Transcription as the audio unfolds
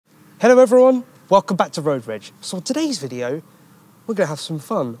Hello everyone, welcome back to Road Reg. So in today's video, we're going to have some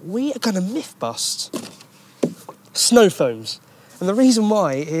fun. We are going to myth bust snow foams. And the reason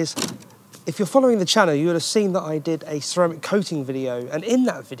why is, if you're following the channel, you would have seen that I did a ceramic coating video. And in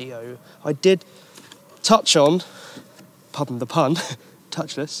that video, I did touch on, pardon the pun,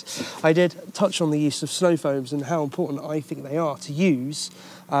 touchless, I did touch on the use of snow foams and how important I think they are to use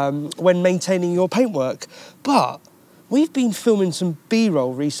when maintaining your paintwork. But we've been filming some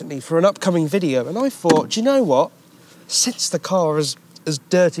B-roll recently for an upcoming video, and I thought, do you know what? Since the car is as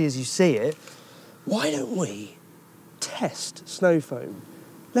dirty as you see it, why don't we test snow foam?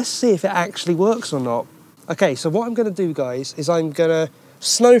 Let's see if it actually works or not. Okay, so what I'm going to do, guys, is I'm going to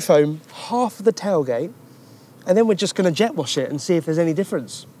snow foam half of the tailgate, and then we're just going to jet wash it and see if there's any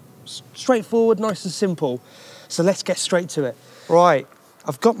difference. Straightforward, nice and simple. So let's get straight to it. Right,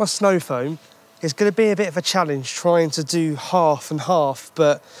 I've got my snow foam. It's going to be a bit of a challenge trying to do half and half,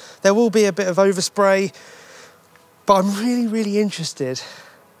 but there will be a bit of overspray. But I'm really interested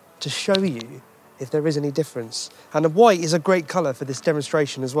to show you if there is any difference. And the white is a great colour for this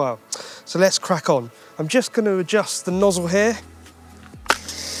demonstration as well. So let's crack on. I'm just going to adjust the nozzle here.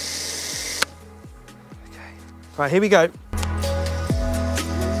 Okay. Right, here we go.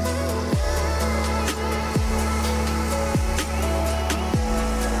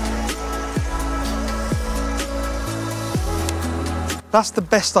 That's the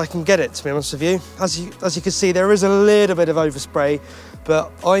best I can get it, to be honest with you. As you can see, there is a little bit of overspray, but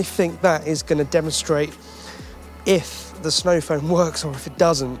I think that is going to demonstrate if the snow foam works or if it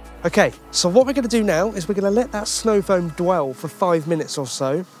doesn't. Okay, so what we're going to do now is we're going to let that snow foam dwell for 5 minutes or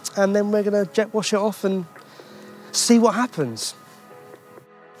so, and then we're going to jet wash it off and see what happens.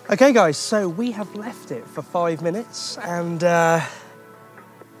 Okay guys, so we have left it for 5 minutes, and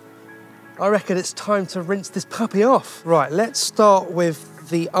I reckon it's time to rinse this puppy off. Right, let's start with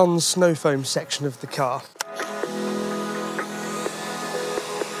the unsnow foam section of the car.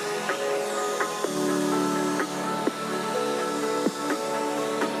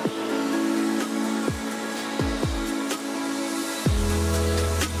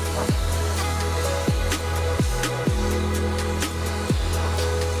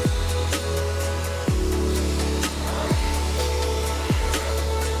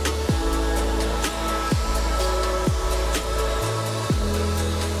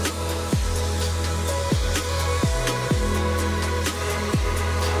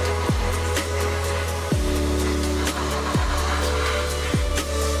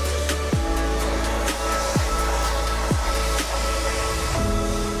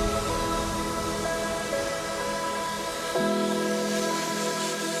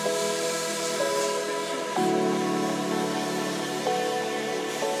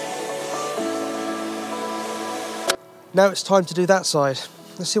 Now it's time to do that side.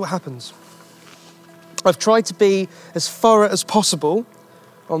 Let's see what happens. I've tried to be as thorough as possible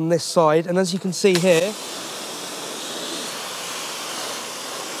on this side, and as you can see here,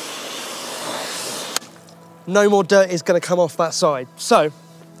 no more dirt is going to come off that side. So,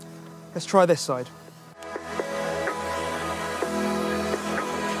 let's try this side.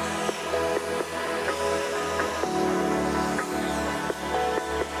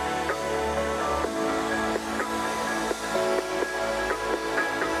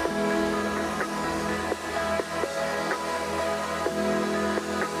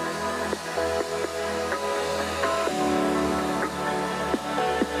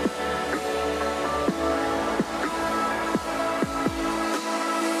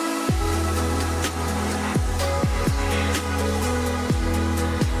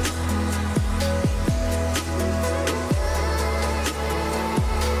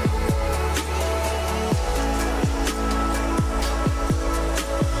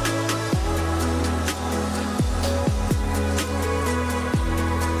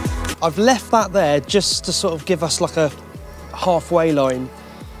 I've left that there just to sort of give us like a halfway line.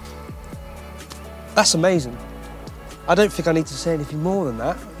 That's amazing. I don't think I need to say anything more than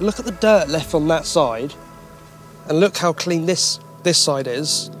that. Look at the dirt left on that side, and look how clean this side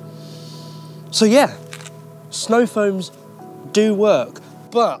is. So yeah, snow foams do work,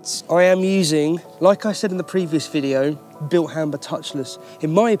 but I am using, like I said in the previous video, Bilthambers Touchless.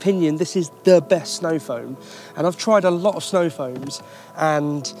 In my opinion, this is the best snow foam, and I've tried a lot of snow foams,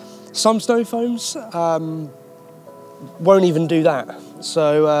 and some snow foams won't even do that.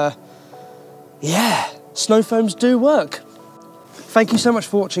 So yeah, snow foams do work. Thank you so much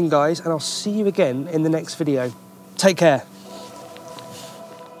for watching, guys, and I'll see you again in the next video. Take care.